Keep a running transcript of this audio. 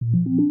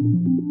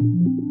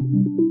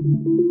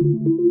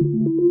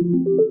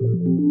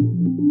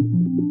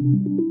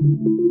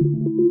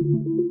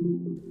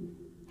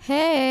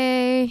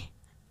Hey,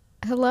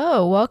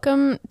 hello,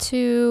 welcome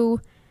to,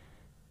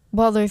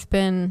 well, there's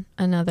been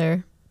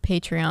another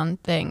Patreon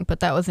thing, but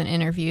that was an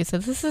interview. So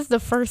this is the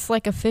first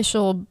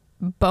official,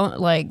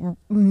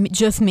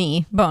 just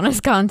me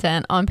bonus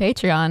content on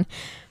Patreon.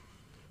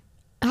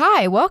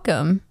 Hi,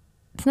 welcome.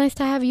 It's nice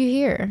to have you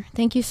here.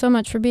 Thank you so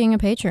much for being a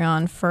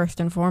Patreon,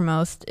 first and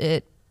foremost.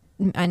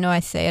 I know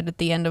I say it at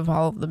the end of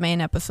all of the main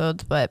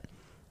episodes, but it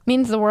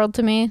means the world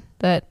to me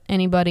that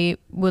anybody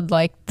would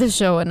like the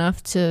show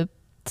enough to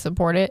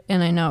support it.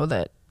 And I know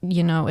that,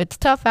 it's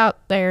tough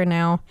out there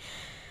now.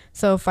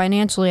 So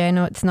financially, I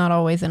know it's not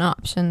always an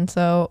option.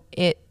 So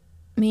it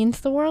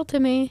means the world to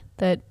me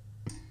that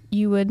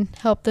you would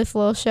help this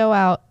little show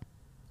out.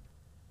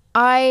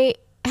 I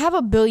have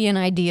a billion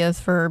ideas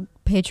for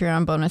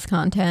Patreon bonus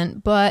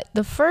content, but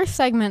the first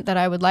segment that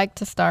I would like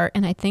to start,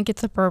 and I think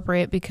it's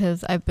appropriate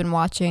because I've been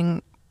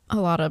watching a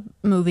lot of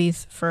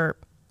movies for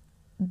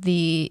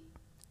the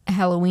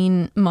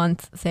Halloween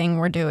month thing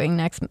we're doing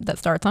next that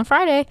starts on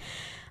Friday.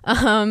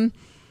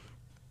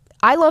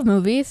 I love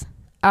movies.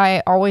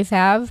 I always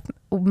have.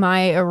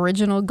 My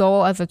original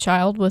goal as a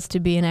child was to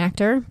be an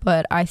actor,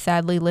 but I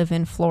sadly live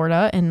in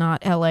Florida and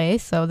not LA,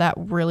 so that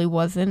really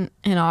wasn't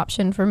an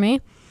option for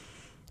me.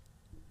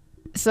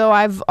 So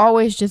I've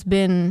always just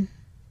been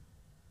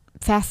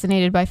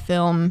fascinated by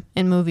film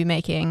and movie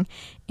making,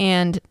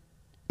 and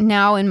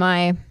now in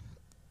my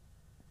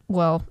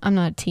I'm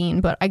not a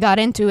teen, but I got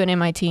into it in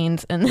my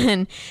teens, and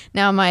then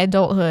now in my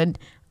adulthood,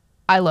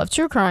 I love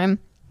true crime.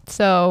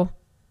 So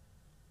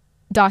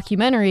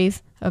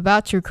documentaries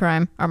about true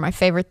crime are my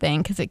favorite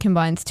thing because it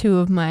combines two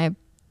of my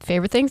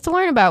favorite things to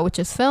learn about, which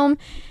is film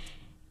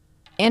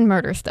and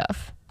murder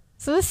stuff.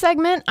 So this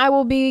segment I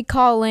will be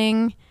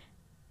calling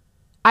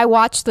I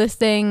Watched This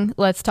Thing,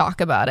 Let's Talk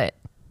About It.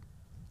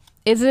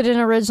 Is it an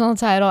original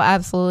title?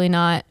 Absolutely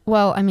not.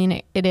 Well, I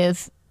mean, it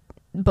is,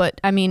 but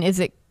I mean, is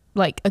it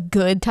like a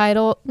good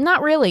title?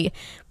 Not really,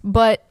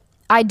 but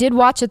I did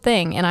watch a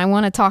thing and I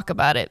want to talk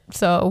about it.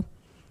 So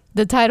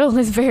the title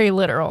is very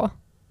literal.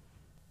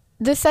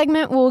 This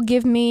segment will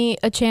give me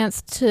a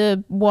chance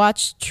to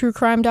watch true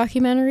crime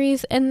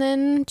documentaries and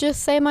then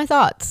just say my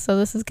thoughts. So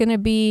this is going to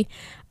be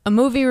a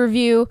movie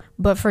review,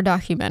 but for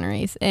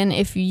documentaries. And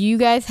if you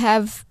guys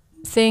have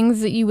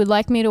things that you would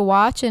like me to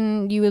watch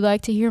and you would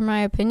like to hear my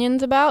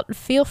opinions about,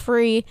 feel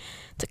free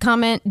to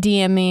comment,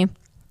 DM me.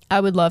 I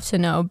would love to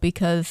know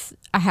because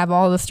I have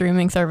all the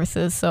streaming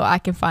services, so I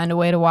can find a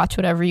way to watch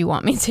whatever you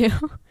want me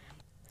to.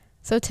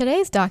 So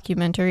today's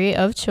documentary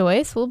of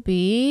choice will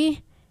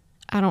be,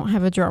 I don't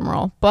have a drum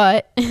roll,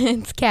 but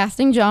it's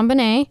Casting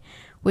JonBenet,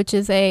 which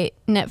is a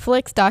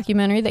Netflix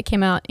documentary that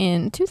came out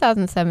in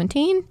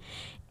 2017,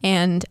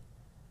 and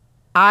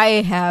I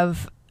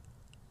have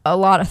a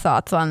lot of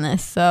thoughts on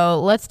this,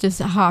 so let's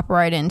just hop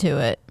right into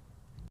it.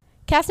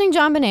 Casting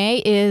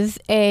JonBenet is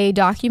a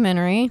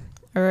documentary,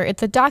 or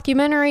it's a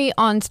documentary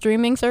on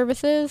streaming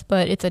services,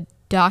 but it's a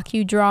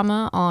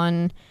docudrama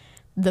on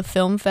the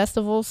film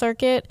festival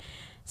circuit.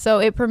 So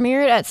it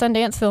premiered at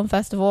Sundance Film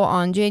Festival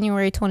on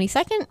January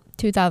 22nd,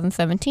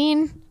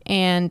 2017,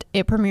 and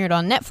it premiered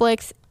on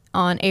Netflix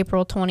on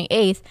April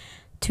 28th,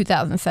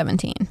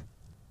 2017.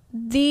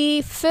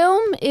 The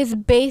film is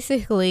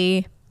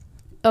basically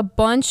a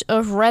bunch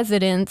of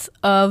residents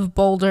of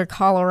Boulder,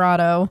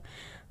 Colorado,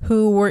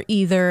 who were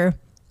either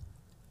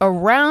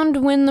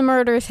around when the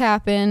murders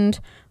happened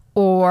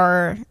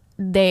or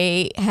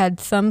they had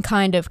some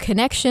kind of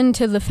connection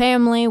to the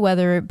family,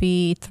 whether it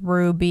be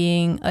through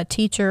being a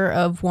teacher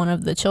of one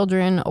of the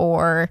children,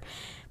 or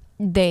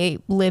they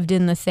lived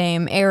in the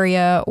same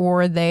area,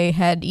 or they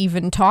had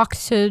even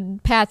talked to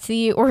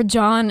Patsy or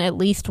John at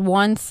least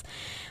once.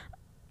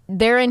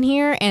 They're in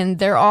here and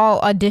they're all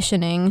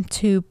auditioning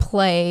to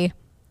play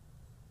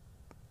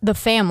the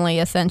family,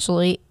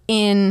 essentially,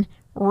 in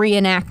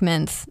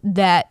reenactments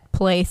that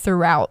play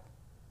throughout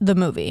the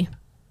movie.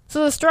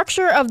 So the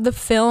structure of the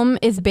film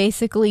is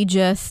basically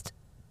just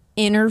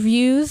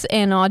interviews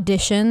and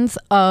auditions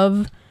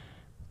of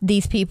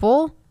these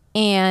people,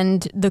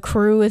 and the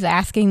crew is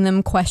asking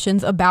them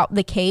questions about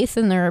the case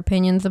and their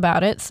opinions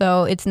about it.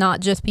 So it's not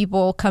just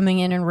people coming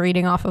in and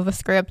reading off of a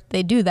script.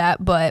 They do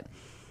that, but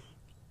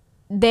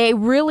they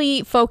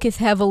really focus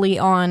heavily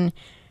on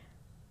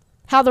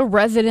how the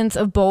residents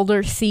of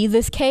Boulder see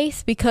this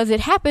case, because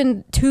it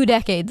happened 2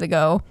 decades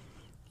ago.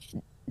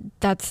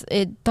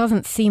 It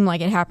doesn't seem like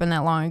it happened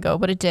that long ago,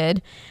 but it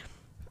did.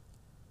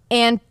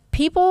 And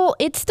people,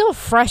 it's still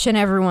fresh in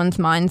everyone's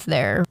minds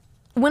there.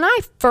 When I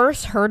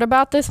first heard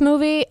about this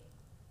movie,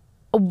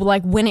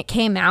 like when it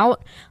came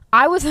out,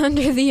 I was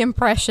under the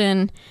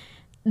impression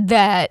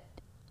that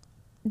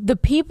the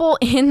people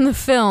in the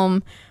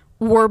film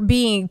were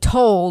being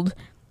told,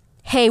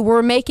 hey,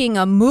 we're making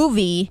a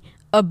movie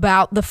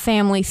about the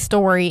family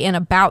story and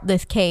about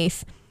this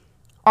case,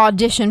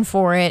 audition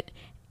for it,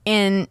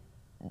 and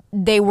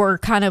they were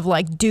kind of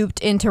like duped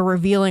into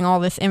revealing all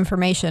this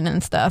information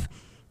and stuff.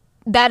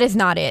 That is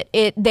not it.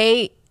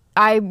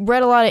 I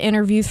read a lot of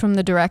interviews from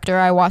the director.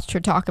 I watched her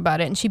talk about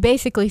it, and she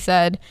basically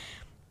said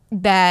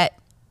that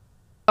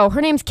Oh, her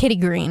name's Kitty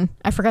Green.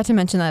 I forgot to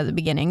mention that at the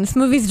beginning. This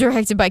movie's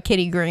directed by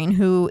Kitty Green,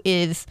 who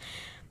is,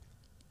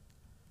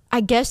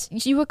 I guess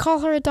you would call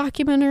her a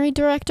documentary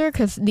director,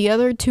 because the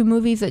other 2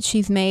 movies that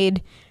she's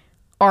made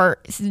are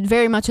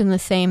very much in the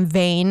same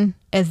vein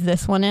as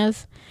this one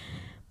is.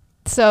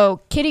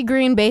 So Kitty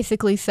Green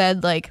basically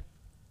said, like,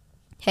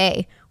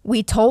 hey,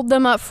 we told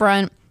them up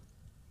front,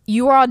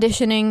 you are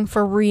auditioning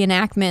for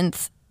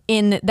reenactments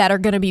that are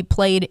going to be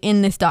played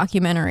in this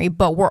documentary,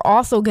 but we're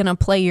also going to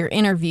play your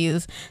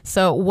interviews.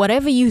 So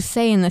whatever you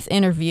say in this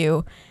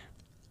interview,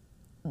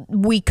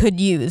 we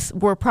could use.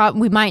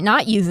 We might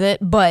not use it,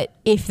 but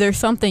if there's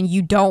something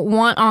you don't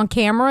want on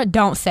camera,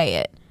 don't say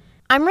it.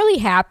 I'm really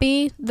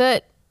happy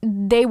that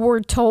they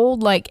were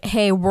told, like,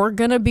 hey, we're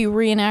going to be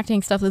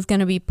reenacting stuff that's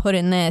going to be put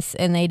in this,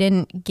 and they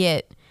didn't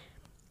get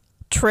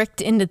tricked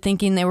into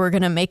thinking they were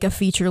going to make a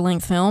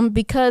feature-length film,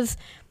 because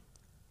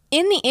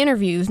in the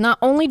interviews, not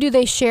only do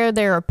they share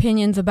their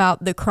opinions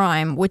about the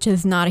crime, which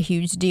is not a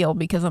huge deal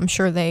because I'm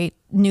sure they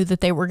knew that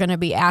they were going to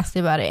be asked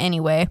about it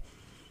anyway,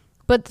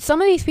 but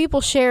some of these people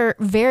share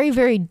very,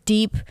 very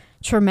deep,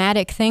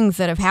 traumatic things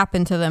that have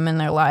happened to them in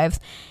their lives.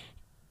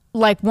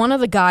 Like one of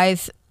the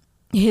guys,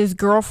 his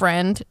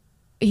girlfriend,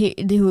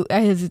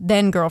 his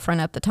then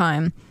girlfriend at the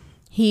time,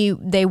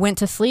 they went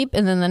to sleep,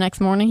 and then the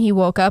next morning he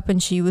woke up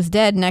and she was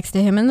dead next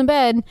to him in the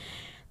bed.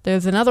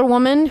 There's another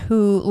woman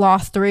who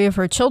lost 3 of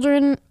her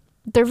children.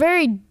 They're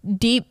very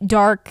deep,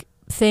 dark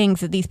things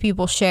that these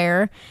people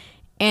share,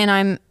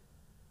 and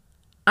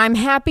I'm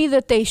happy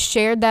that they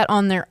shared that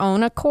on their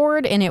own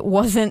accord, and it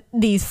wasn't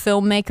these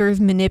filmmakers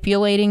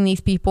manipulating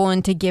these people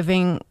into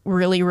giving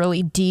really,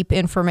 really deep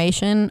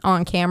information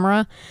on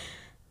camera.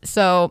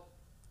 So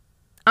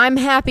I'm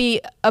happy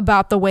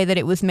about the way that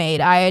it was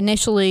made. I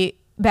initially,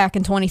 back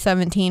in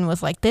 2017,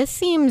 was like, this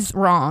seems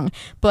wrong,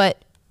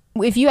 but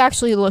if you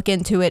actually look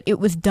into it, it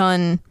was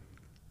done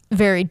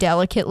very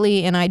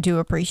delicately, and I do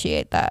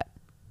appreciate that.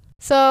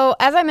 So,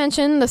 as I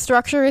mentioned, the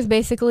structure is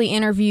basically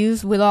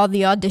interviews with all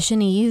the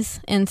auditionees,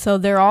 and so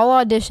they're all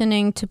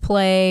auditioning to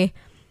play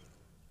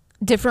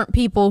different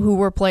people who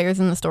were players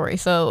in the story.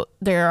 So,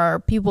 there are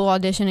people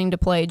auditioning to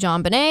play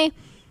JonBenet,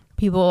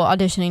 people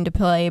auditioning to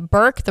play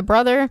Burke, the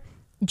brother,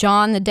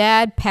 John, the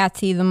dad,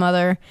 Patsy, the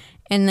mother,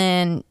 and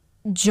then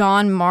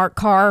John Mark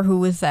Carr, who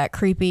was that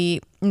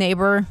creepy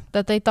neighbor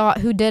that they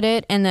thought who did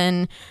it, and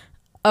then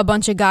a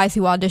bunch of guys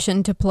who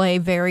auditioned to play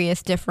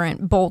various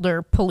different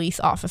Boulder police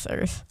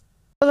officers.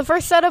 So the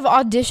first set of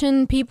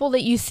audition people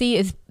that you see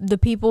is the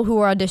people who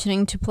are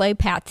auditioning to play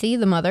Patsy,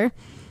 the mother,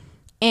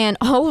 and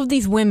all of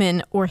these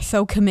women were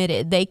so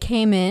committed. They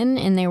came in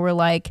and they were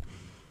like,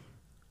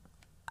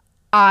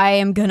 I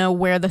am gonna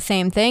wear the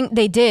same thing.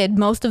 They did.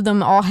 Most of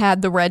them all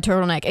had the red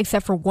turtleneck,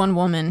 except for one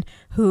woman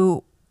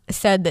who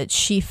said that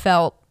she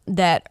felt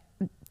that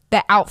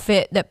the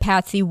outfit that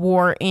Patsy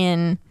wore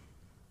in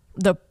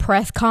the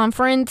press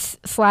conference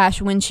 /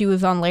 when she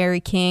was on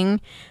Larry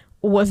King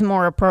was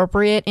more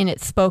appropriate, and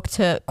it spoke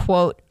to,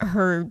 quote,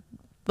 her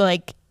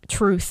like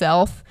true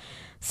self.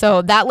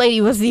 So that lady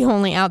was the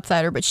only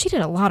outsider, but she did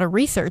a lot of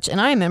research,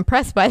 and I am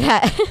impressed by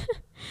that.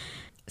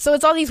 So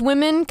it's all these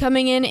women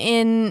coming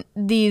in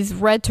these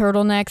red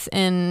turtlenecks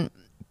and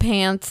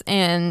pants,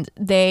 and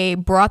they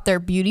brought their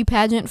beauty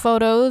pageant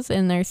photos,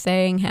 and they're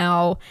saying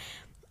how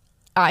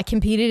I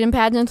competed in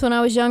pageants when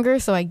I was younger,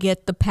 so I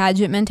get the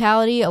pageant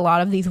mentality. A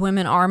lot of these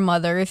women are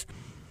mothers.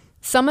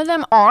 Some of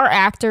them are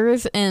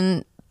actors,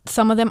 and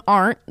some of them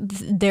aren't.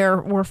 There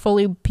were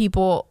fully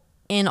people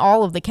in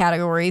all of the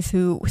categories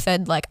who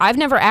said, like, I've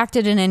never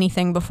acted in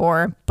anything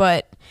before,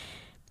 but,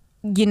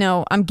 you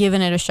know, I'm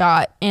giving it a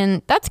shot.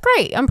 And that's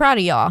great. I'm proud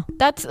of y'all.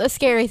 That's a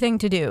scary thing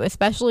to do,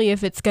 especially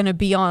if it's going to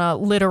be on a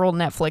literal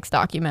Netflix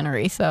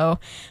documentary. So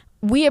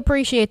we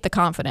appreciate the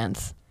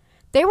confidence.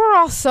 They were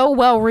all so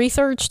well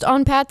researched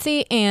on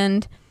Patsy,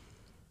 and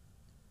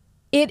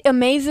it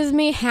amazes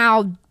me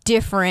how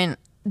different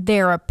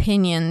their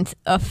opinions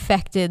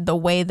affected the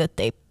way that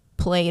they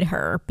played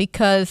her,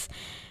 because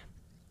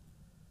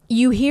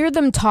you hear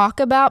them talk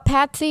about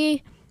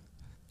Patsy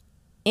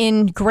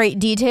in great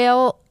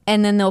detail,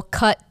 and then they'll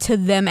cut to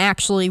them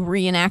actually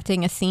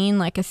reenacting a scene,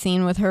 like a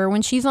scene with her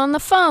when she's on the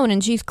phone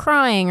and she's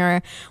crying,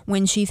 or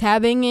when she's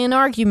having an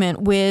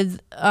argument with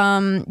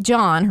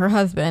John, her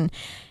husband.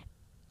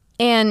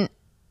 And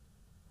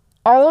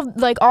all of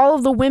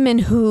the women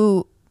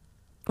who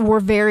were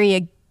very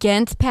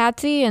against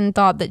Patsy and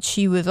thought that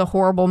she was a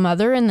horrible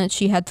mother and that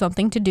she had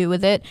something to do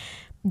with it,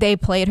 they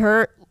played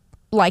her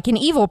like an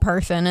evil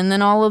person. And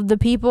then all of the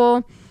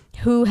people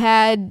who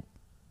had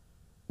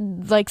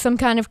like some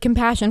kind of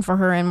compassion for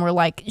her and were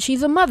like,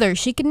 she's a mother,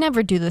 she could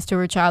never do this to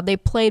her child, they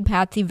played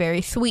Patsy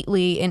very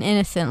sweetly and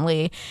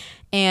innocently.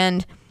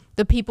 And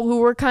the people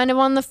who were kind of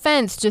on the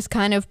fence just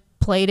kind of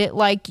played it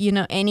like, you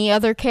know, any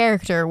other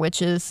character,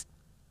 which is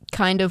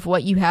kind of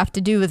what you have to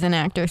do as an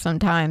actor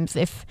sometimes.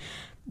 If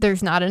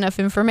there's not enough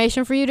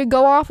information for you to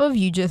go off of,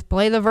 you just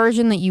play the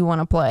version that you want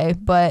to play.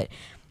 But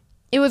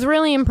it was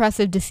really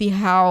impressive to see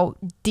how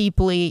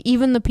deeply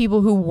even the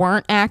people who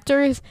weren't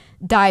actors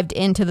dived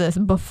into this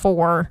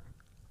before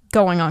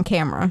going on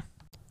camera.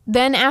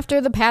 Then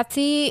after the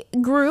Patsy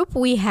group,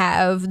 we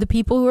have the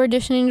people who are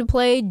auditioning to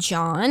play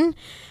John.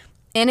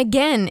 And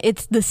again,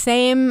 it's the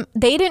same.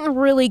 They didn't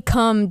really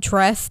come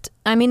dressed.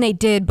 I mean, they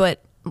did,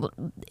 but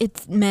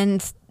it's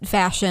men's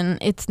fashion.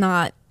 It's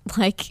not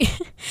like,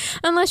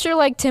 unless you're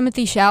like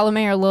Timothy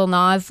Chalamet or Lil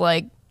Nas,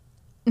 like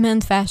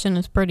men's fashion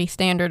is pretty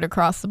standard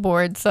across the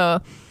board.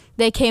 So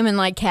they came in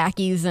like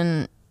khakis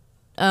and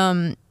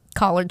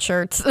collared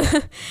shirts.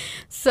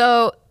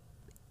 So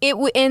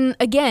and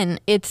again,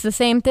 it's the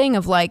same thing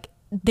of like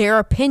their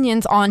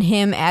opinions on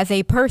him as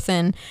a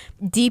person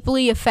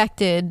deeply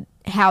affected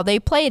how they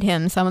played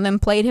him. Some of them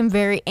played him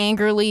very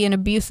angrily and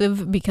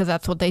abusive because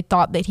that's what they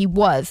thought that he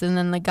was. And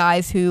then the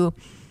guys who,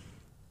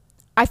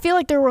 I feel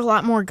like there were a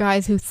lot more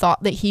guys who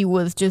thought that he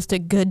was just a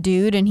good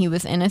dude and he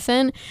was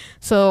innocent.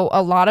 So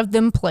a lot of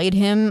them played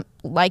him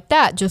like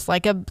that, just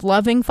like a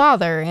loving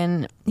father.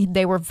 And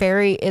they were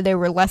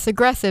less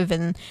aggressive,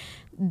 and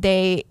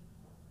they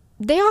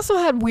also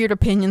had weird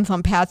opinions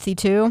on Patsy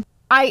too.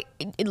 I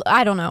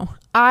don't know.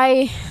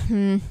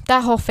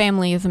 That whole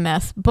family is a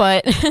mess,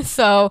 but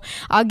so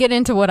I'll get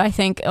into what I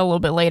think a little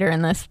bit later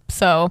in this,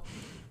 so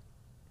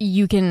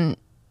you can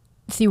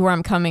see where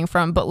I'm coming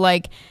from. But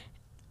like,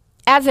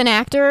 as an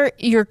actor,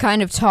 you're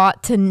kind of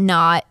taught to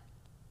not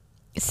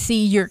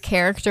see your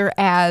character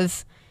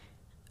as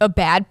a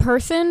bad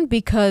person,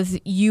 because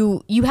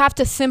you have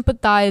to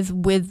sympathize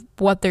with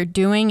what they're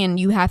doing, and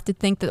you have to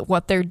think that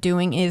what they're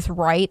doing is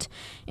right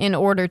in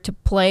order to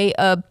play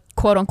a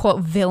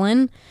quote-unquote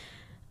villain.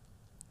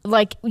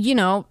 Like, you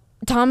know,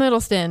 Tom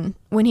Hiddleston,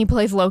 when he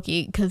plays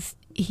Loki, because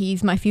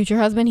he's my future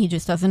husband, he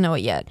just doesn't know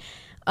it yet.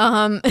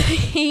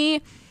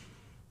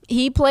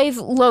 He plays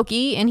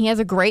Loki, and he has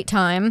a great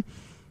time,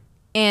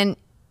 and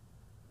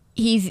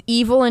he's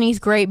evil and he's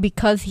great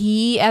because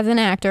he, as an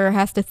actor,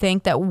 has to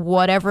think that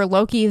whatever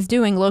Loki is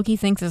doing, Loki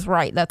thinks is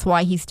right. That's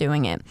why he's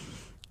doing it.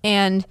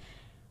 And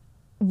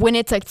when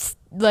it's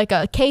like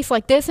a case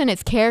like this and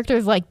it's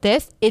characters like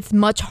this, it's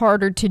much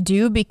harder to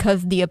do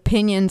because the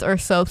opinions are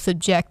so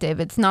subjective.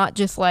 It's not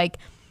just like,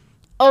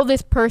 oh,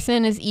 this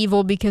person is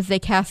evil because they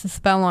cast a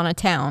spell on a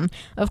town.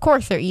 Of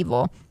course they're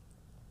evil.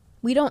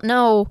 We don't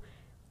know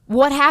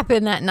what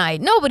happened that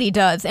night. Nobody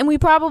does, and we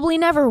probably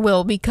never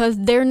will, because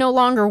they're no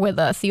longer with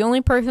us. The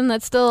only person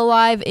that's still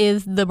alive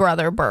is the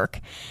brother Burke.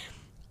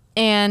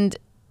 And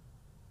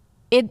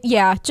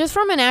just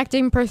from an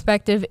acting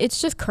perspective, it's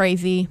just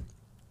crazy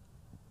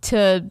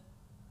to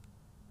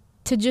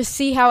just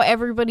see how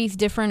everybody's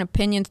different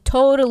opinions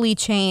totally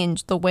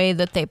change the way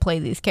that they play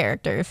these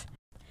characters.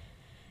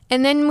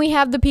 And then we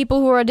have the people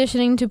who are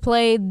auditioning to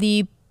play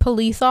the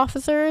police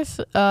officers,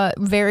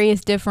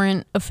 various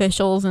different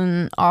officials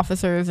and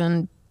officers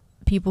and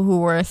people who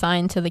were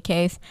assigned to the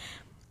case.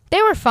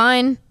 They were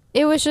fine.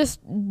 It was just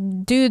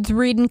dudes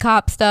reading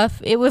cop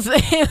stuff. It was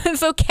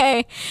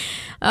okay.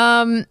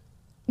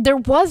 There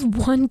was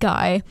one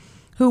guy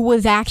who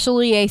was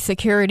actually a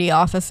security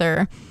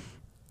officer,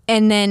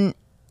 and then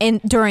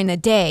during the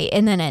day,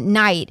 and then at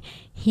night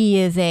he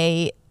is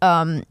a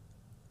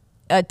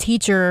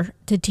teacher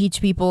to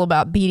teach people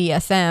about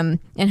BDSM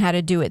and how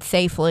to do it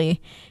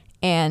safely.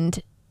 And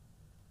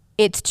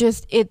it's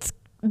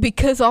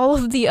because all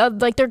of the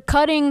like, they're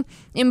cutting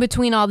in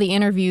between all the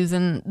interviews,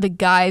 and the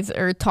guys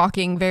are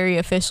talking very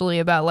officially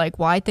about like,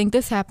 well, I think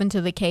this happened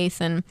to the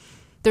case. And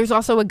there's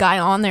also a guy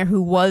on there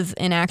who was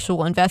an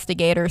actual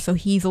investigator, so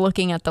he's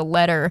looking at the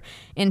letter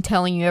and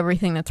telling you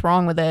everything that's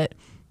wrong with it,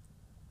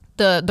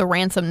 the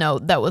ransom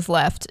note that was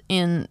left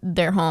in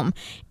their home.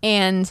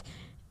 And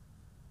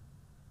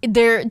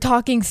they're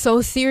talking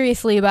so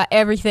seriously about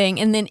everything,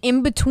 and then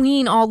in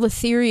between all the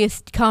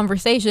serious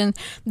conversations,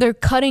 they're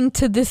cutting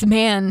to this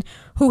man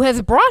who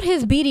has brought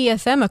his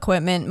BDSM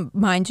equipment,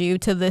 mind you,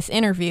 to this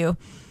interview,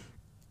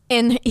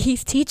 and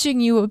he's teaching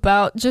you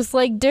about just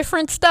like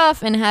different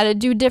stuff and how to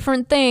do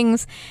different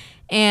things.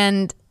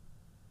 And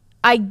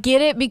I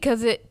get it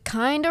because it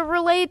kind of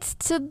relates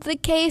to the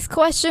case,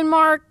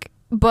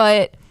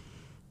 but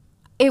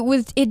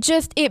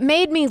it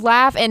made me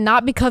laugh, and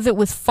not because it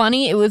was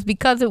funny. It was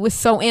because it was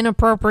so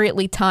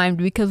inappropriately timed,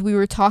 because we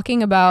were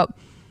talking about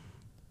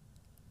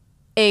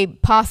a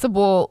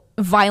possible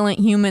violent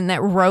human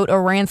that wrote a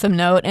ransom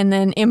note, and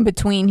then in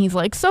between he's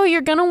like, so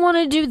you're gonna want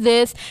to do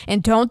this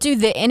and don't do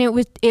that. And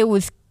it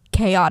was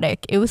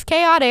chaotic. It was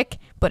chaotic,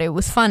 but it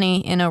was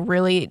funny in a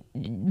really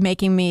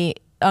making me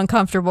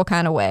uncomfortable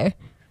kind of way.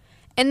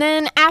 And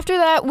then after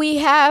that, we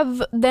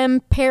have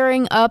them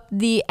pairing up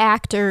the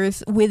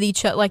actors with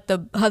each other, like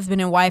the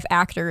husband and wife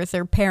actors.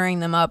 They're pairing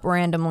them up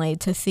randomly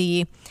to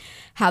see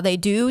how they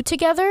do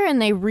together,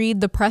 and they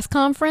read the press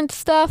conference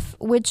stuff,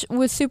 which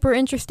was super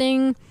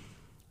interesting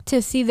to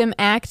see them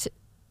act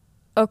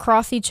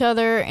across each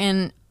other.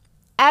 And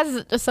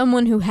as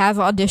someone who has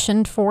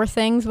auditioned for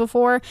things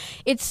before,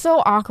 it's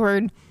so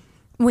awkward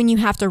when you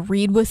have to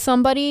read with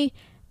somebody.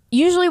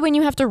 Usually when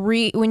you have to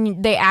read,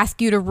 when they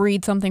ask you to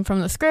read something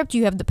from the script,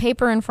 you have the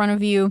paper in front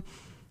of you.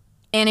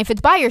 And if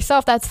it's by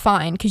yourself, that's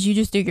fine, because you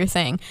just do your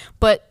thing.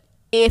 But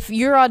if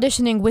you're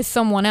auditioning with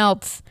someone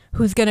else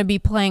who's going to be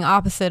playing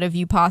opposite of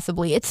you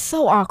possibly. It's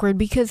so awkward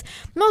because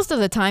most of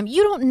the time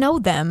you don't know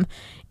them.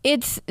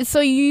 It's so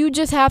you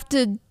just have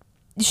to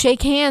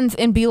shake hands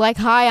and be like,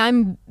 hi,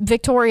 I'm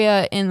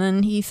Victoria, and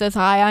then he says,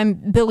 hi,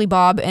 I'm Billy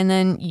Bob, and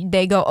then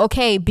they go,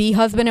 okay, be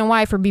husband and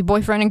wife or be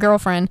boyfriend and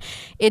girlfriend.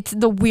 It's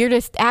the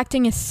weirdest.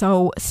 Acting is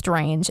so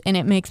strange and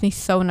it makes me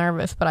so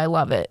nervous, but I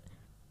love it.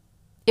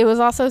 It was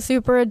also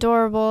super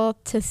adorable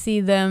to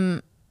see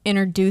them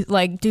introduce,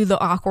 like, do the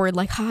awkward,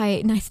 like,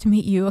 hi, nice to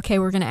meet you, okay,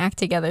 we're gonna act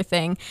together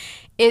thing.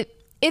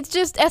 It's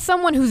just, as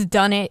someone who's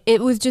done it,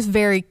 it was just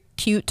very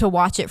cute to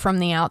watch it from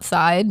the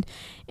outside.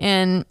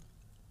 And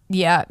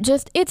yeah,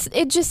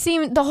 it just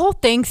seemed, the whole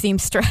thing seemed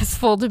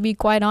stressful, to be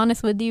quite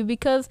honest with you,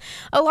 because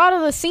a lot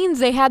of the scenes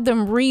they had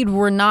them read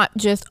were not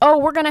just, oh,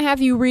 we're gonna have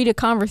you read a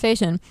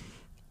conversation.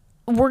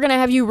 We're gonna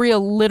have you read a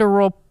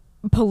literal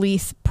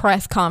police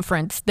press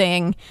conference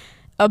thing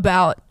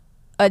about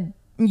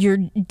your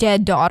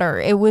dead daughter.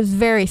 It was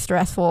very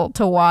stressful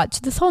to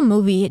watch. This whole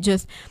movie,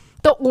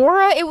 the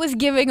aura it was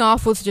giving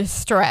off was just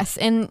stress,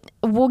 and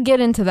we'll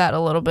get into that a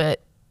little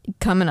bit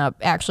coming up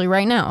actually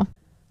right now.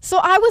 So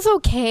I was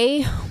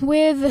okay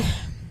with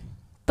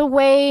the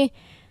way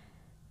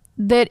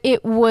that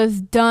it was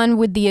done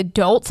with the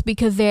adults,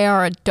 because they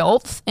are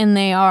adults and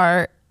they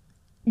are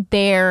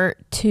there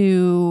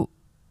to,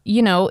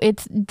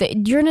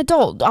 you're an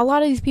adult. A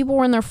lot of these people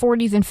were in their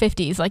 40s and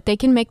 50s. Like, they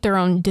can make their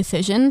own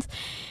decisions.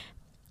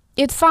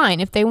 It's fine.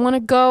 If they want to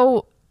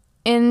go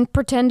and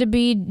pretend to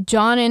be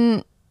John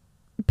and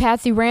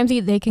Patsy Ramsey,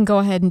 they can go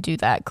ahead and do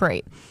that.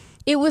 Great.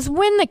 It was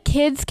when the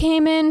kids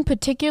came in,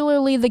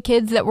 particularly the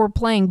kids that were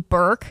playing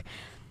Burke,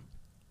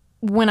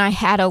 when I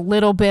had a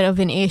little bit of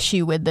an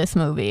issue with this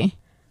movie.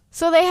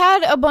 So they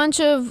had a bunch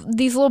of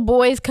these little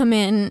boys come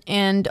in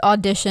and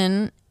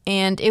audition,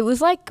 and it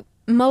was like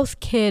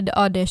most kid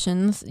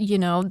auditions,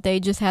 they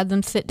just had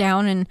them sit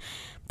down and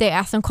they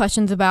asked them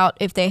questions about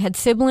if they had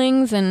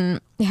siblings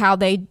and how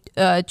they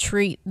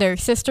treat their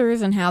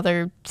sisters and how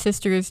their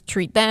sisters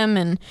treat them.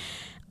 And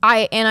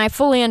I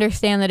fully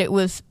understand that it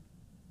was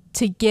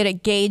to get a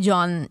gauge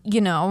on,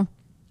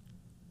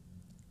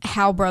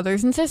 how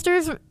brothers and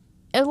sisters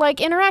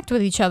like interact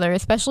with each other,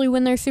 especially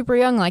when they're super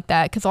young like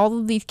that, because all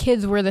of these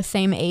kids were the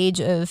same age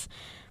as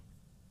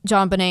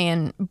JonBenet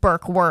and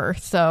Burke were,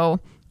 so,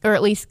 or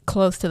at least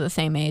close to the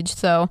same age.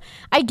 So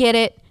I get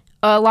it.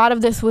 A lot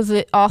of this was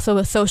also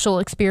a social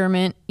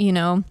experiment,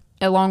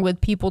 along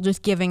with people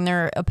just giving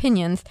their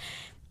opinions.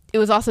 It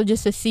was also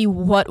just to see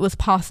what was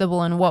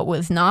possible and what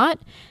was not.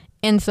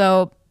 And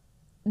so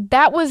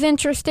that was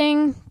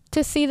interesting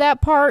to see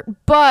that part,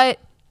 but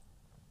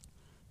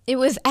it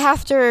was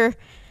after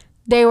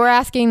they were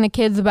asking the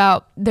kids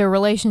about their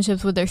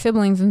relationships with their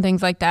siblings and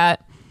things like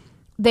that.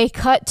 They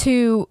cut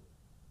to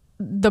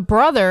the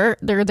brother,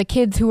 they're the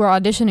kids who were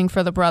auditioning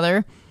for the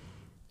brother,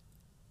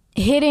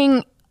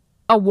 hitting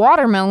a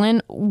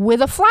watermelon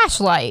with a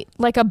flashlight,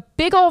 like a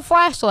big old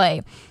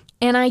flashlight.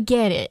 And I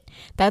get it.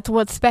 That's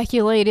what's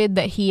speculated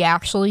that he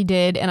actually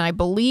did, and I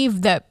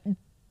believe that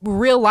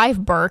real life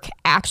Burke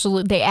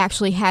they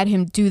actually had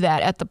him do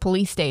that at the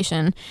police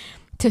station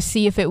to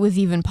see if it was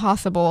even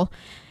possible.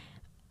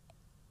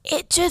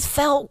 It just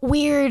felt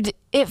weird.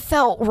 It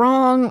felt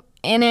wrong,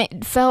 and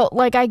it felt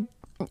like a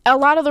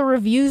lot of the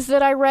reviews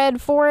that I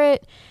read for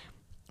it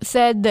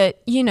said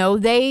that,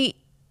 they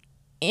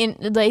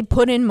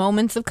put in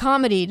moments of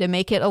comedy to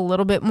make it a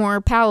little bit more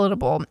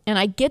palatable. And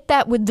I get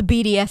that with the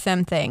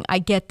BDSM thing. I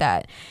get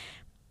that.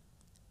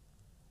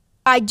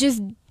 I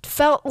just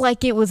felt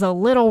like it was a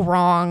little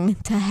wrong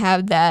to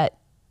have that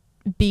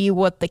be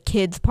what the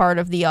kids part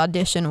of the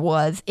audition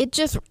was.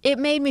 It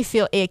made me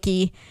feel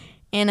icky,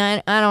 and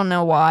I don't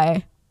know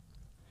why.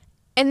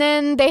 And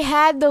then they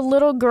had the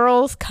little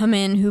girls come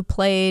in who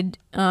played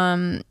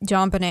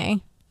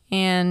JonBenet,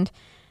 and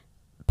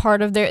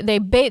part of they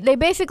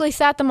basically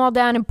sat them all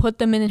down and put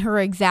them in her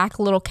exact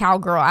little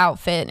cowgirl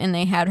outfit, and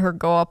they had her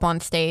go up on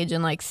stage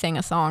and like sing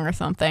a song or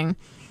something.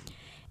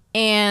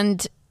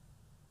 And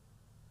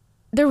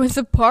there was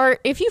a part,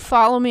 if you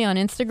follow me on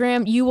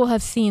Instagram, you will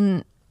have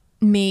seen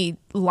me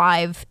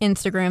live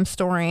Instagram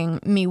storying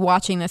me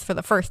watching this for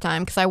the first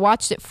time, because I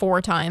watched it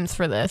 4 times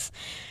for this.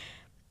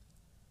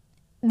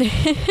 The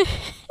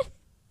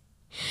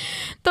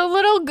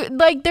little,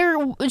 like, they're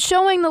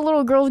showing the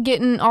little girls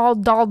getting all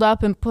dolled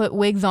up and put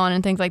wigs on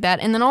and things like that,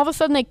 and then all of a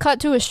sudden they cut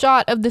to a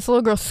shot of this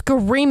little girl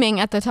screaming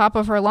at the top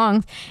of her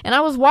lungs, and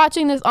I was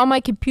watching this on my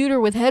computer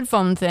with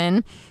headphones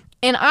in,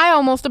 and I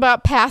almost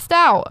about passed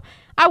out.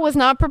 I was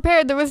not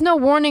prepared. There was no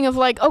warning of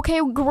like,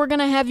 okay, we're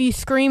gonna have you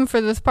scream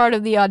for this part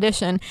of the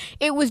audition.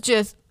 It was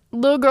just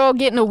little girl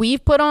getting a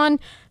weave put on,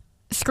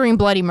 scream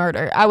bloody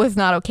murder. I was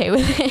not okay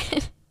with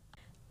it.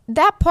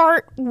 That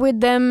part with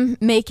them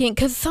making,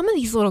 because some of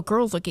these little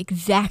girls look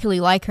exactly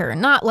like her,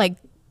 not like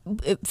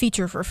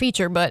feature for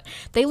feature, but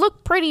they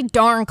look pretty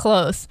darn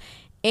close.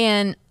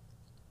 And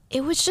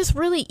it was just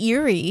really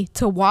eerie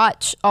to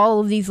watch all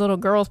of these little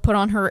girls put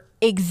on her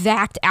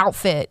exact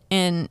outfit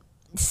and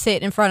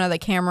sit in front of the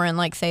camera and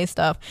like say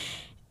stuff.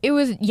 It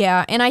was,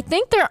 yeah, and I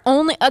think their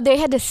only, they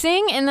had to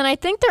sing, and then I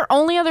think their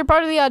only other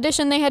part of the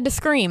audition, they had to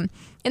scream.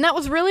 And that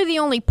was really the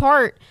only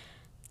part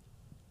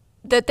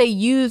that they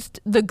used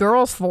the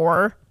girls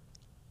for,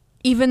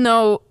 even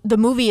though the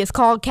movie is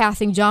called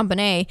Casting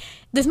JonBenet.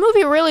 This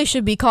movie really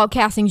should be called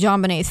Casting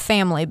JonBenet's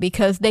Family,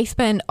 because they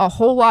spend a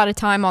whole lot of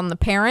time on the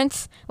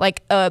parents.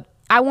 Like,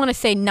 I want to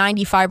say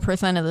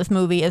 95% of this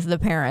movie is the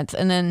parents,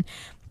 and then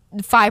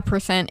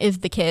 5% is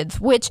the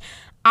kids, which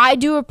I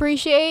do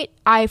appreciate.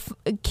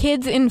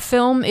 Kids in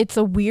film, it's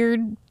a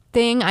weird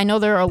thing. I know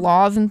there are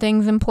laws and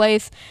things in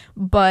place,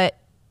 but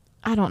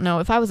I don't know.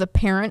 If I was a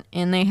parent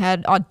and they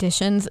had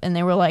auditions and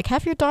they were like,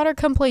 have your daughter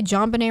come play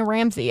JonBenet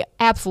Ramsey,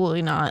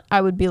 absolutely not.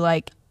 I would be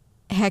like,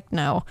 heck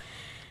no.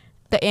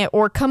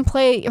 Or come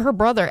play her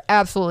brother,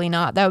 absolutely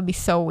not. That would be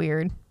so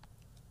weird.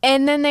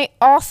 And then they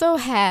also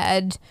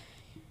had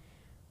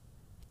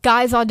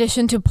guys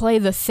audition to play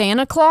the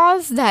Santa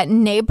Claus, that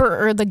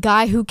neighbor, or the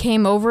guy who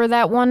came over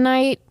that one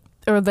night,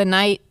 or the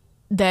night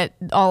that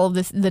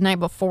the night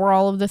before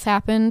all of this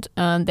happened.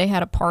 They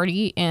had a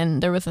party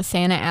and there was a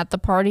Santa at the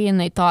party, and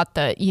they thought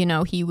that,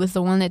 he was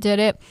the one that did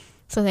it.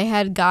 So they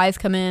had guys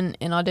come in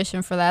and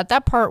audition for that.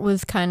 That part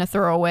was kind of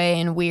throwaway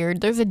and weird.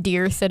 There's a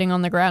deer sitting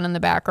on the ground in the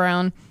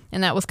background,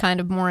 and that was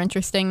kind of more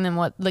interesting than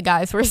what the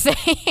guys were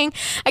saying.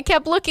 I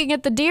kept looking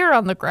at the deer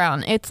on the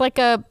ground. It's like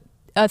a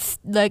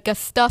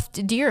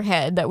stuffed deer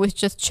head that was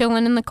just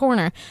chilling in the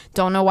corner.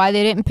 Don't know why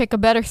they didn't pick a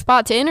better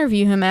spot to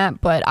interview him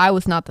at, but I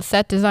was not the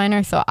set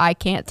designer, so I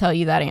can't tell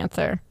you that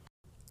answer.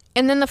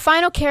 And then the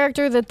final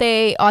character that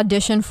they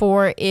auditioned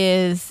for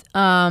is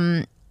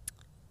John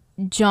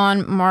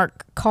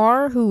Mark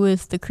Carr, who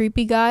was the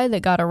creepy guy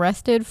that got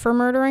arrested for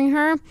murdering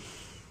her.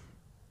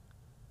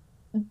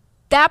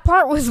 That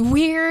part was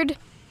weird.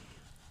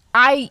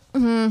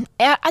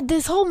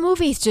 This whole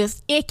movie's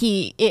just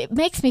icky. It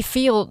makes me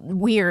feel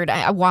weird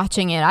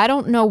watching it. I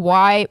don't know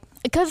why,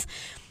 because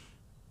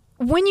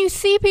when you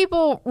see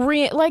people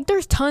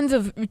there's tons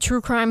of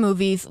true crime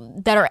movies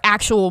that are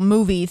actual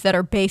movies that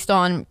are based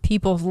on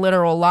people's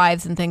literal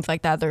lives and things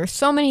like that. There are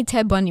so many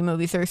Ted Bundy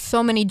movies. There's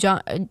so many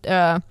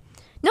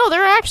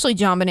there are actually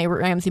JonBenet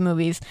Ramsey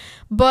movies,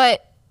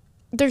 but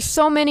there's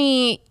so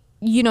many,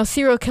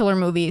 serial killer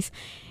movies,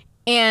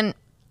 and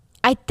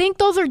I think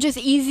those are just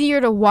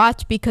easier to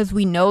watch because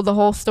we know the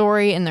whole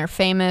story and they're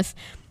famous.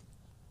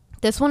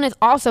 This one is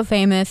also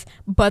famous,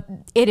 but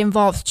it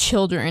involves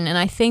children, and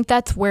I think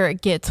that's where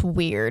it gets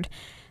weird.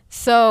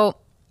 So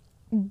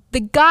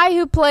the guy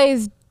who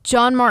plays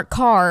John Mark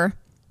Carr,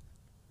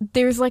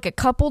 there's like a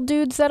couple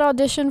dudes that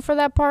auditioned for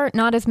that part.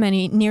 Not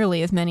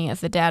nearly as many as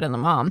the dad and the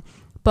mom.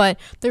 But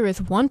there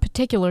is one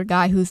particular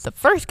guy who's the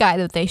first guy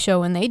that they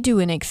show, and they do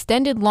an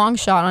extended long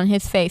shot on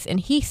his face, and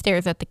he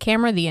stares at the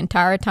camera the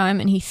entire time,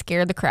 and he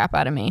scared the crap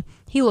out of me.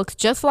 He looks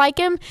just like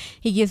him.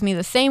 He gives me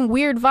the same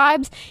weird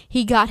vibes.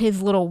 He got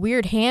his little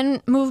weird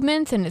hand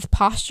movements and his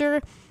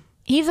posture.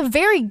 He's a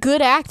very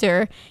good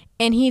actor,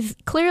 and he's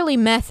clearly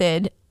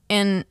method.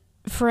 And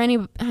for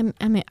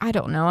I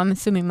don't know. I'm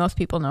assuming most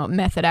people know what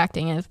method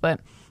acting is, but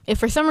if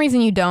for some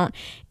reason you don't,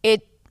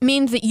 it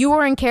means that you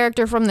are in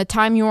character from the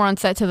time you are on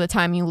set to the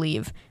time you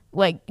leave,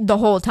 like the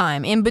whole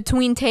time. In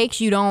between takes,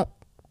 you don't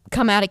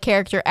come out of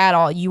character at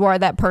all. You are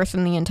that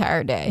person the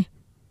entire day.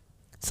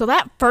 So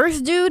that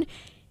first dude,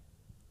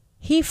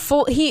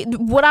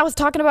 what I was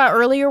talking about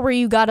earlier, where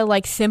you gotta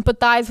like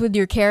sympathize with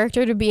your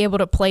character to be able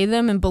to play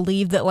them and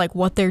believe that like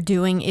what they're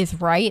doing is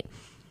right.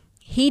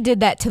 He did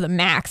that to the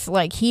max.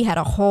 Like, he had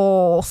a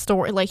whole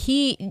story. Like,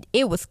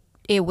 it was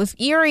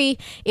eerie.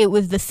 It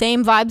was the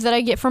same vibes that I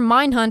get from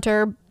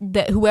Mindhunter,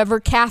 that whoever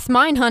cast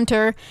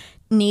Mindhunter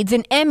needs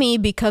an Emmy,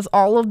 because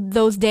all of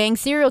those dang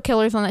serial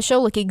killers on that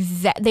show look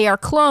they are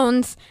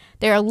clones.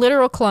 They are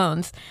literal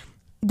clones.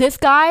 This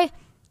guy,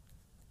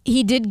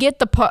 he did get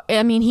the part.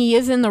 I mean, he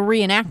is in the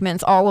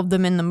reenactments, all of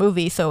them in the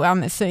movie, so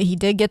he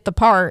did get the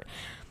part,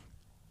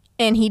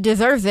 and he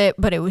deserves it,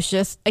 but it was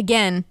just,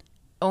 again,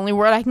 only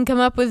word I can come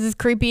up with is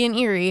creepy and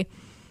eerie.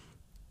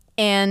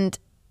 And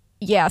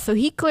yeah, so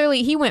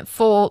he went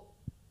full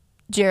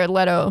Jared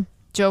Leto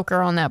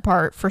Joker on that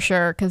part for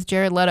sure, because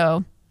Jared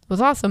Leto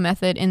was also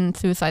method in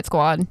Suicide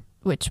Squad,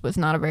 which was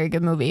not a very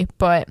good movie.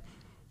 But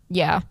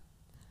yeah,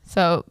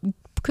 so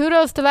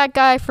kudos to that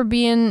guy for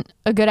being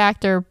a good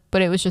actor,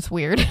 but it was just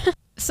weird.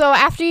 So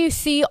after you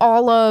see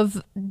all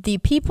of the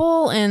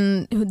people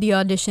and the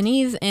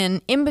auditionees,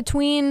 and in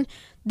between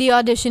the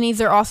auditionees,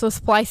 they're also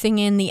splicing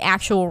in the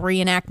actual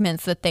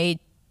reenactments that they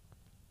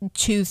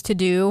choose to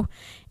do.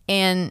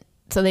 And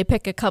so they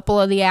pick a couple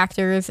of the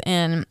actors,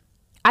 and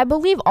I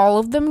believe all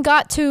of them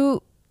got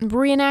to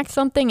reenact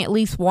something at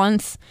least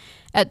once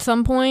at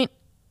some point.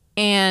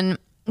 And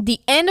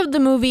the end of the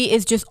movie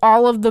is just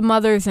all of the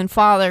mothers and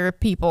father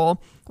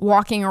people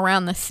walking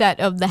around the set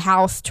of the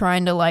house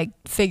trying to like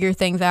figure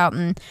things out,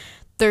 and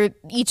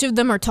each of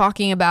them are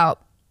talking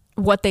about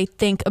what they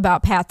think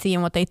about Patsy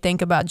and what they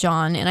think about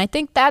John. And I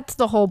think that's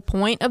the whole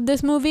point of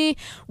this movie,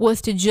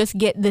 was to just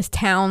get this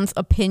town's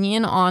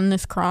opinion on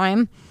this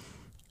crime.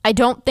 I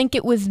don't think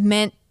it was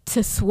meant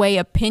to sway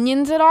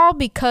opinions at all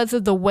because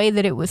of the way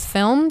that it was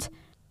filmed.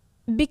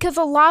 Because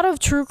a lot of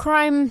true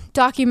crime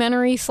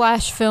documentary /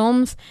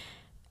 films,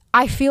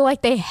 I feel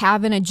like they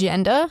have an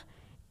agenda.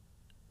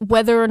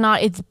 Whether or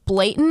not it's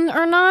blatant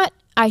or not,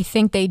 I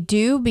think they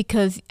do,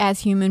 because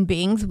as human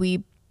beings,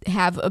 we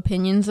have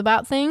opinions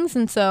about things.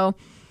 And so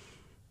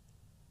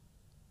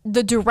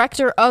the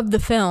director of the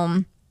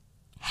film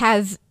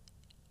has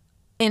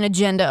an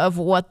agenda of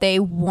what they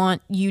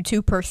want you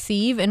to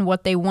perceive and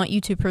what they want you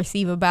to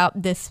perceive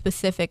about this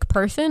specific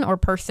person or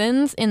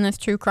persons in this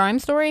true crime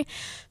story.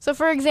 So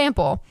for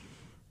example,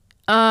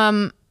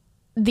 the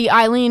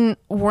Aileen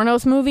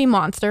Wuornos movie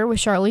Monster with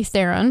Charlize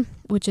Theron,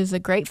 which is a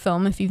great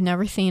film. If you've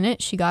never seen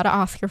it, she got an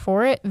Oscar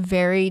for it,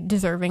 very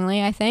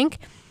deservingly, I think.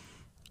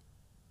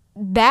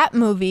 That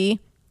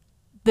movie,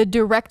 the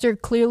director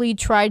clearly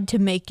tried to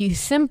make you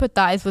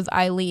sympathize with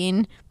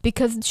Aileen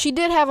because she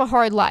did have a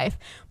hard life,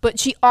 but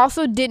she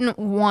also didn't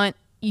want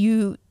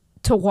you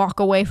to walk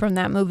away from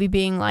that movie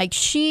being like,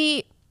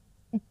 she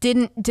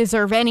didn't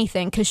deserve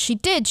anything, because she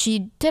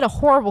did a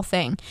horrible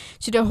thing.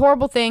 She did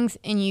horrible things,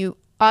 and you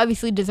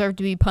obviously deserve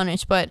to be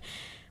punished. But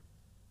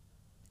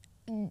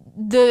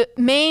the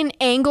main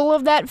angle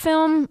of that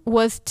film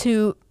was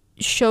to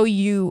show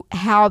you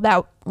how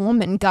that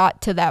woman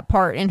got to that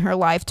part in her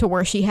life to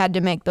where she had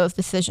to make those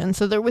decisions.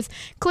 So there was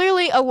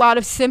clearly a lot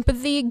of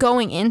sympathy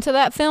going into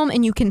that film,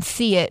 and you can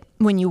see it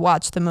when you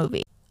watch the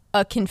movie.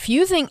 A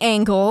confusing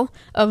angle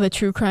of a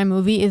true crime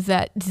movie is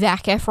that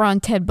Zac Efron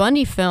Ted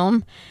Bundy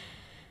film.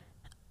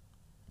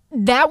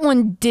 That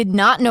one did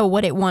not know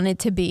what it wanted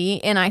to be,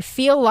 and I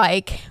feel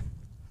like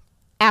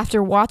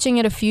after watching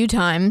it a few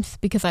times,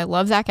 because I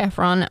love Zac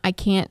Efron, I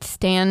can't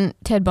stand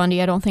Ted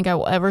Bundy. I don't think I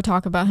will ever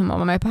talk about him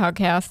on my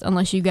podcast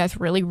unless you guys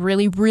really,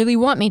 really, really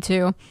want me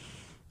to.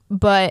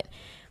 But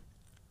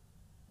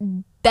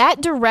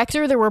that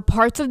director, there were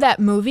parts of that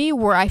movie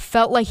where I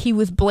felt like he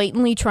was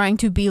blatantly trying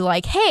to be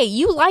like, hey,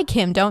 you like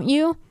him, don't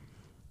you?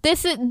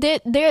 This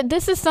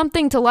is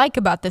something to like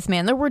about this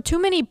man. There were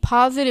too many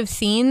positive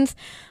scenes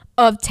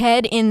of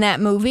Ted in that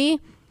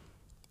movie.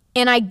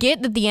 And I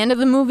get that the end of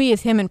the movie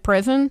is him in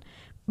prison,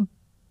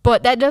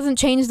 but that doesn't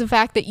change the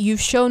fact that you've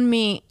shown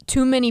me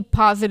too many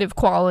positive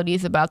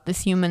qualities about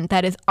this human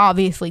that is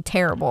obviously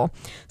terrible.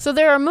 So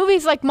there are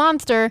movies like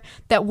Monster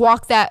that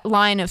walk that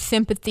line of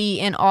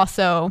sympathy and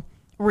also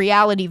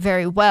reality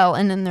very well.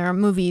 And then there are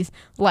movies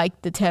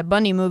like the Ted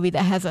Bundy movie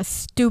that has a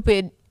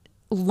stupid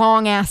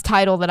long-ass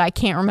title that I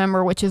can't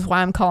remember, which is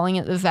why I'm calling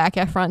it the Zac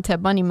Efron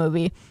Ted Bundy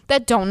movie,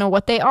 that don't know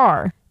what they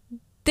are.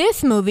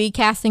 This movie,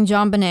 casting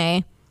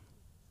JonBenet,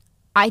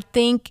 I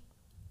think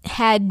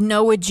had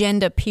no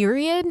agenda,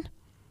 period.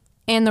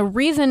 And the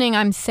reasoning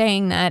I'm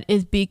saying that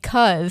is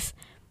because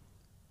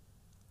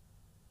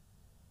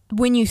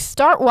when you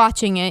start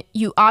watching it,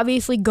 you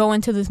obviously go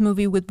into this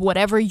movie with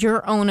whatever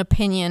your own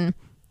opinion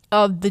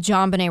of the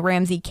JonBenet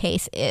Ramsey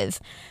case is.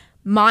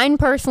 Mine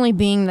personally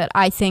being that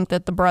I think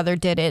that the brother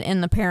did it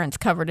and the parents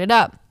covered it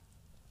up.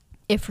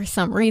 If for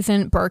some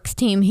reason Burke's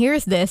team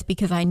hears this,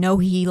 because I know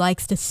he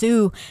likes to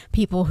sue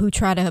people who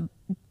try to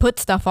put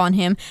stuff on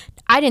him,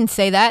 I didn't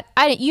say that.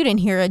 You didn't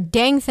hear a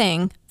dang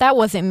thing. That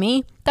wasn't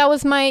me. That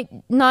was my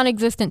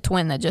non-existent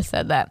twin that just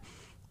said that.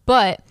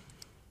 But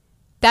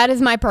that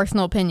is my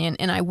personal opinion,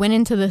 and I went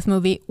into this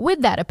movie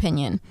with that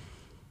opinion.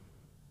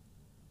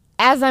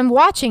 As I'm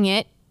watching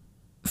it,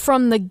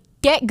 from the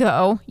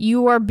get-go,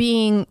 you are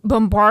being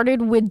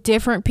bombarded with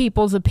different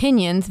people's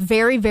opinions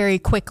very, very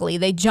quickly.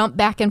 They jump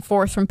back and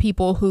forth from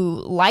people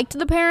who liked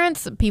the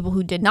parents, people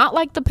who did not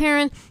like the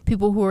parents,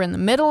 people who were in the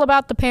middle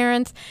about the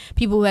parents,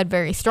 people who had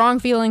very strong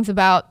feelings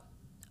about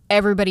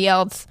everybody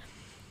else.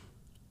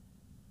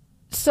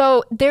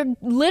 So they're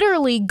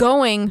literally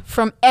going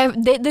from...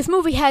 this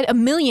movie had a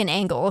million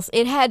angles.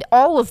 It had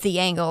all of the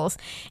angles.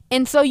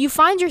 And so you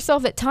find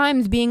yourself at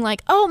times being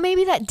like, oh,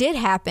 maybe that did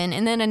happen.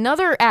 And then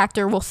another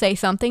actor will say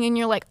something and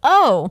you're like,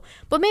 oh,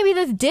 but maybe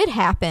this did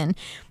happen.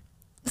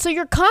 So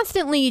you're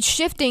constantly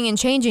shifting and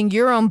changing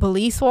your own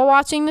beliefs while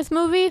watching this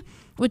movie,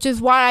 which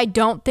is why I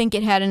don't think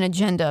it had an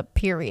agenda,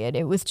 period.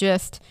 It was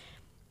just,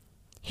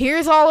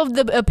 here's all of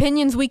the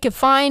opinions we could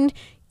find.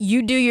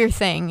 You do your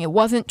thing. It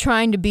wasn't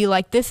trying to be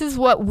like, this is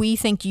what we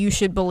think you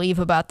should believe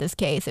about this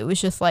case. It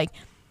was just like,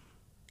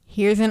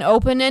 here's an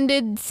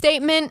open-ended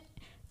statement.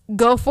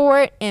 Go for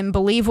it and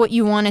believe what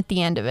you want at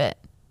the end of it.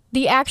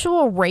 The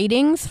actual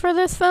ratings for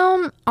this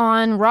film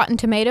on Rotten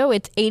Tomato,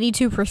 it's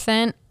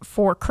 82%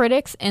 for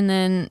critics, and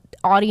then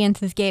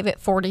audiences gave it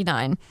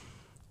 49%.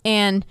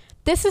 And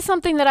this is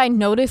something that I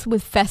noticed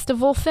with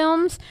festival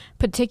films,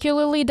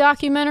 particularly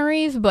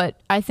documentaries,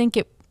 but I think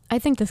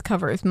this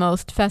covers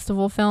most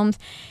festival films,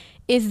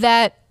 is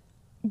that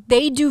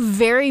they do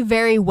very,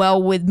 very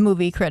well with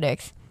movie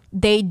critics.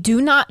 They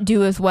do not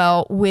do as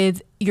well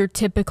with your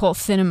typical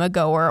cinema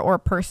goer or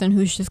person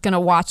who's just going to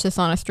watch this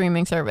on a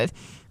streaming service.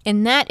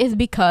 And that is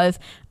because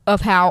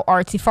of how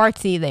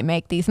artsy-fartsy they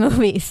make these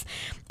movies.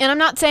 And I'm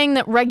not saying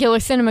that regular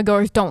cinema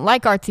goers don't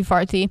like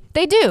artsy-fartsy.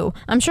 They do.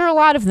 I'm sure a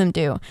lot of them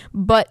do.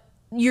 But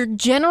your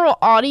general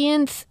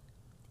audience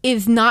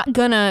is not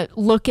gonna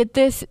look at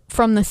this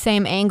from the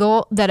same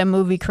angle that a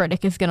movie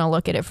critic is gonna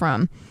look at it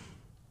from.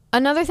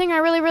 Another thing I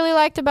really, really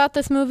liked about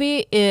this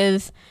movie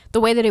is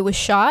the way that it was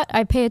shot.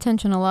 I pay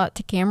attention a lot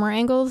to camera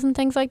angles and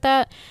things like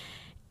that.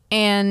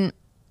 And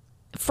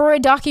for a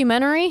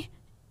documentary,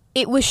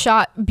 it was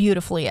shot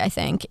beautifully, I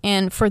think.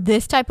 And for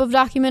this type of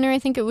documentary, I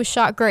think it was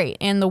shot great.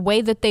 And the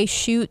way that they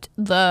shoot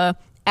the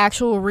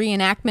actual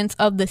reenactments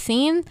of the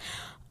scene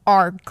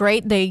are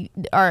great.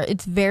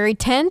 It's very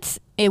tense,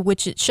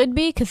 which it should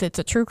be because it's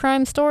a true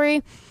crime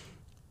story.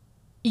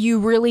 You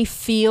really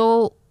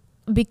feel,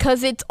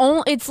 because it's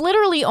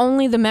literally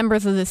only the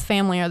members of this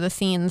family are the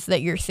scenes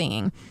that you're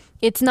seeing.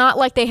 It's not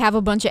like they have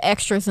a bunch of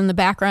extras in the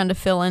background to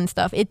fill in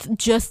stuff. It's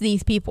just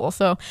these people.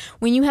 So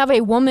when you have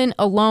a woman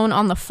alone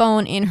on the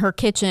phone in her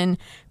kitchen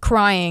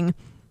crying,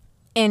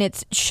 and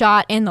it's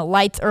shot and the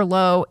lights are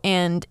low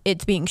and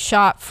it's being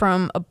shot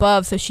from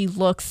above so she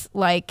looks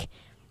like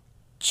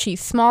she's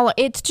smaller.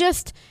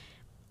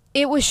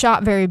 It was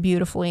shot very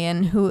beautifully,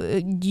 and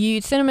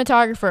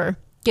cinematographer,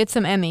 get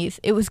some Emmys.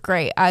 It was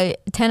great.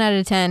 10 out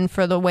of 10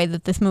 for the way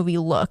that this movie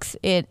looks.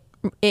 It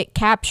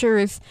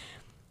captures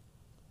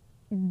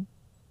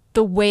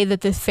the way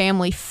that this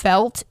family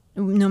felt,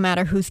 no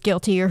matter who's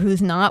guilty or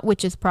who's not,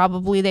 which is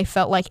probably they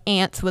felt like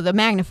ants with a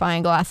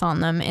magnifying glass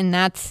on them. And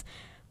that's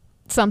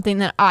something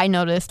that I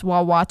noticed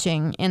while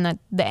watching, and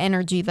the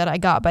energy that I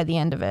got by the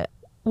end of it.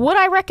 Would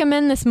I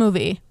recommend this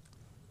movie?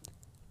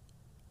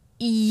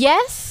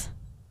 Yes.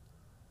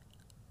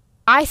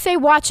 I say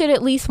watch it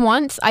at least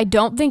once. I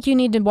don't think you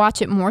need to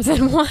watch it more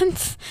than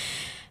once.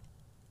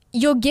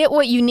 You'll get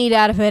what you need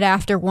out of it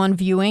after one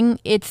viewing.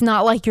 It's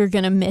not like you're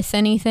going to miss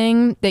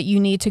anything that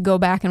you need to go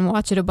back and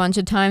watch it a bunch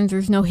of times.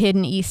 There's no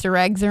hidden Easter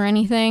eggs or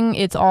anything.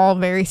 It's all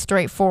very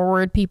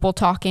straightforward, people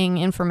talking,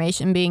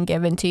 information being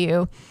given to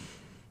you.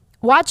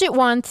 Watch it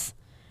once,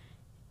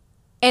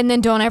 and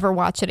then don't ever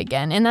watch it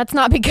again. And that's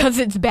not because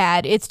it's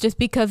bad. It's just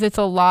because it's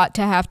a lot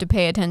to have to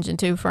pay attention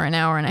to for an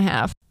hour and a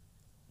half.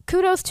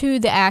 Kudos to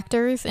the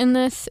actors in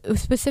this,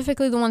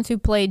 specifically the ones who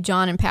played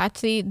John and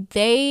Patsy.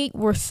 They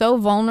were so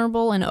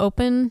vulnerable and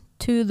open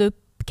to the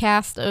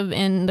cast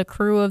and the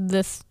crew of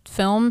this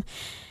film.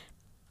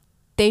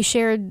 They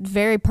shared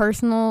very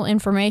personal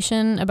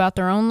information about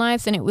their own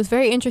lives, and it was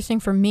very interesting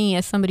for me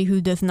as somebody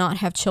who does not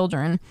have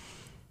children,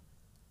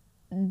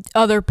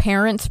 other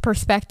parents'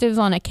 perspectives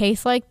on a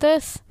case like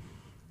this,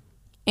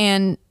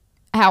 and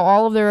how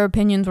all of their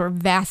opinions were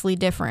vastly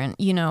different.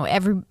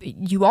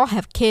 You all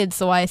have kids,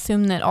 so I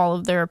assume that all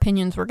of their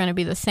opinions were going to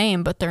be the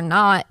same, but they're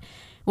not.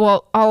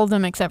 Well, all of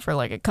them except for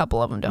like a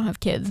couple of them don't have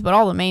kids, but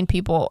all the main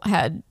people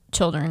had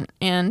children.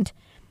 And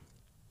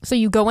so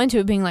you go into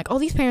it being like, oh,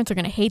 these parents are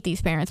going to hate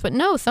these parents. But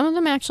no, some of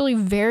them actually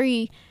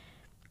very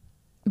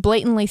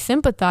blatantly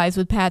sympathize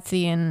with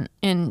Patsy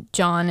and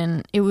John.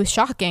 And it was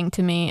shocking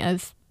to me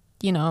as,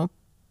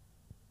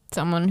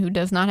 someone who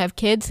does not have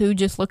kids, who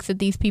just looks at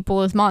these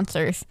people as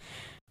monsters.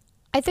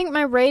 I think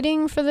my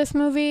rating for this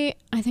movie,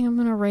 I'm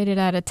going to rate it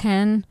out of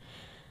 10.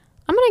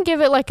 I'm going to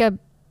give it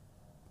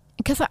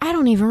because I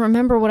don't even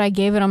remember what I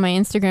gave it on my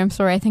Instagram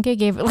story. I think I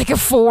gave it a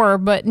 4,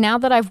 but now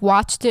that I've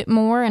watched it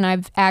more and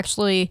I've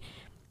actually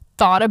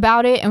thought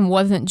about it and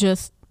wasn't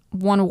just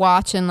one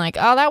watch and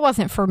oh, that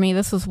wasn't for me,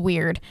 this was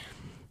weird,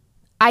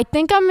 I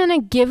think I'm going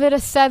to give it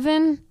a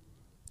 7.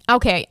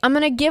 Okay, I'm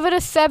going to give it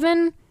a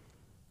 7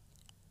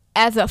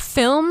 as a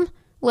film,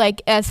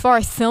 as far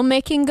as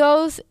filmmaking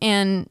goes,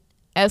 and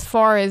as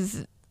far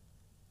as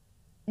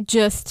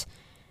just,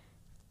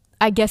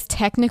 I guess,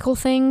 technical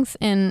things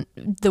and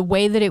the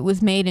way that it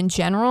was made in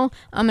general,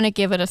 I'm going to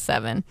give it a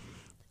 7.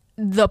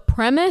 The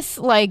premise,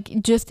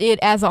 just it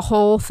as a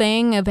whole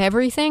thing of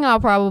everything, I'll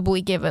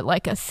probably give it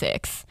a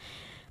 6.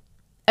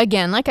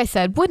 Again, like I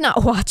said, would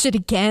not watch it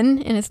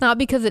again, and it's not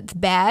because it's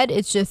bad,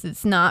 it's just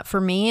it's not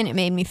for me, and it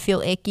made me feel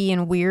icky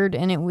and weird,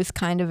 and it was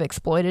kind of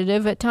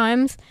exploitative at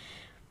times.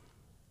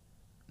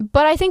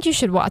 But I think you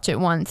should watch it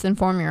once and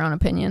form your own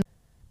opinion.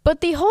 But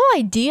the whole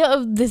idea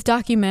of this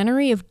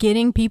documentary of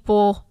getting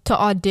people to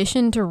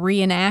audition to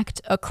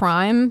reenact a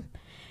crime,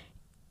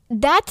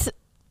 that's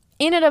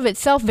in and of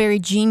itself very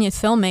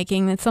genius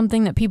filmmaking. That's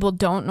something that people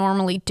don't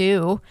normally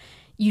do.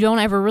 You don't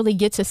ever really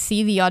get to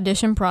see the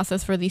audition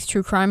process for these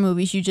true crime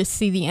movies. You just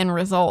see the end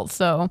result.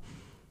 So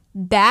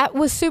that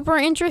was super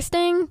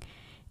interesting.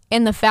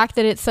 And the fact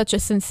that it's such a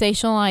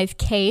sensationalized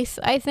case,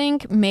 I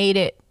think, made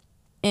it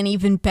an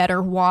even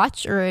better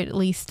watch, or at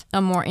least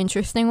a more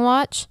interesting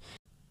watch.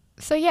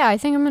 So yeah, I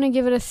think I'm going to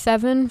give it a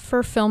 7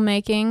 for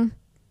filmmaking,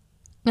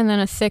 and then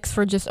a 6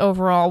 for just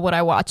overall would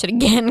I watch it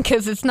again,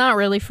 because it's not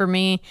really for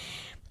me.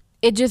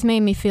 It just made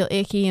me feel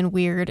icky and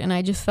weird, and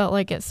I just felt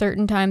like at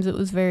certain times it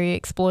was very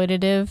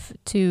exploitative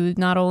to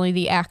not only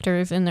the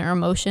actors and their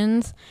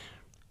emotions,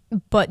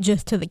 but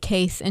just to the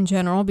case in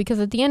general, because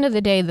at the end of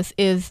the day, this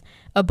is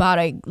about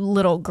a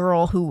little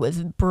girl who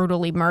was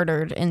brutally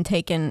murdered and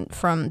taken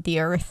from the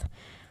earth.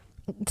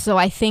 So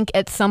I think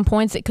at some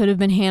points it could have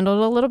been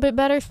handled a little bit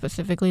better,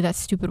 specifically that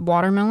stupid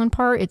watermelon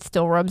part. It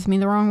still rubs me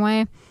the wrong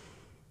way.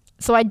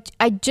 So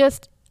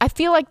I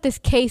feel like this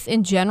case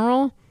in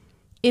general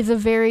is a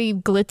very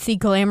glitzy,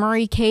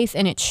 glamoury case,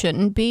 and it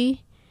shouldn't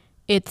be.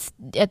 It's,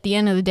 at the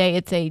end of the day,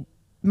 it's a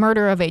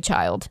murder of a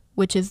child,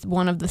 which is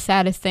one of the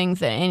saddest things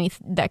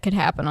that could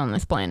happen on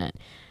this planet.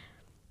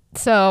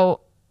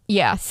 So,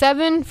 yeah,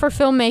 7 for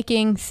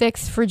filmmaking,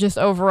 6 for just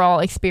overall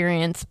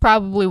experience.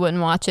 Probably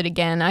wouldn't watch it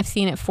again. I've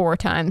seen it 4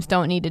 times.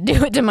 Don't need to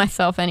do it to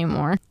myself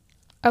anymore.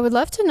 I would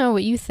love to know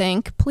what you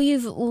think.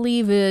 Please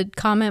leave a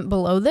comment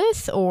below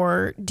this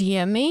or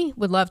DM me.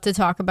 Would love to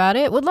talk about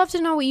it. Would love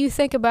to know what you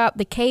think about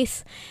the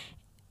case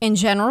in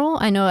general.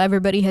 I know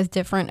everybody has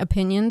different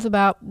opinions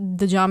about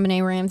the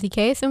JonBenet Ramsey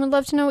case, and would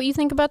love to know what you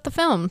think about the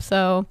film.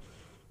 So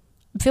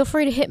feel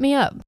free to hit me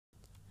up.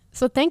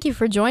 So thank you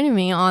for joining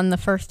me on the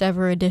first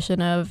ever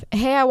edition of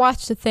Hey, I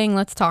Watched a Thing,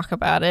 Let's Talk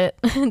About It.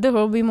 There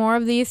will be more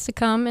of these to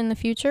come in the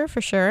future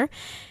for sure.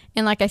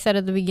 And like I said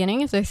at the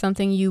beginning, if there's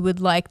something you would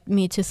like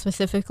me to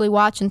specifically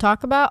watch and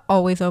talk about,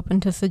 always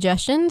open to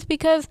suggestions,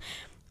 because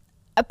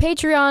a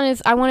Patreon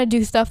is, I want to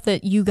do stuff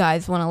that you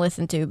guys want to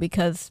listen to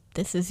because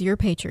this is your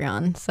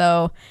Patreon.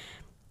 So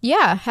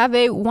yeah, have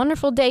a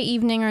wonderful day,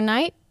 evening, or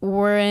night,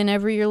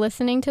 whenever you're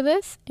listening to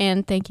this.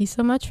 And thank you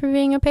so much for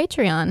being a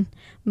Patreon.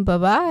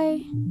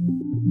 Bye-bye.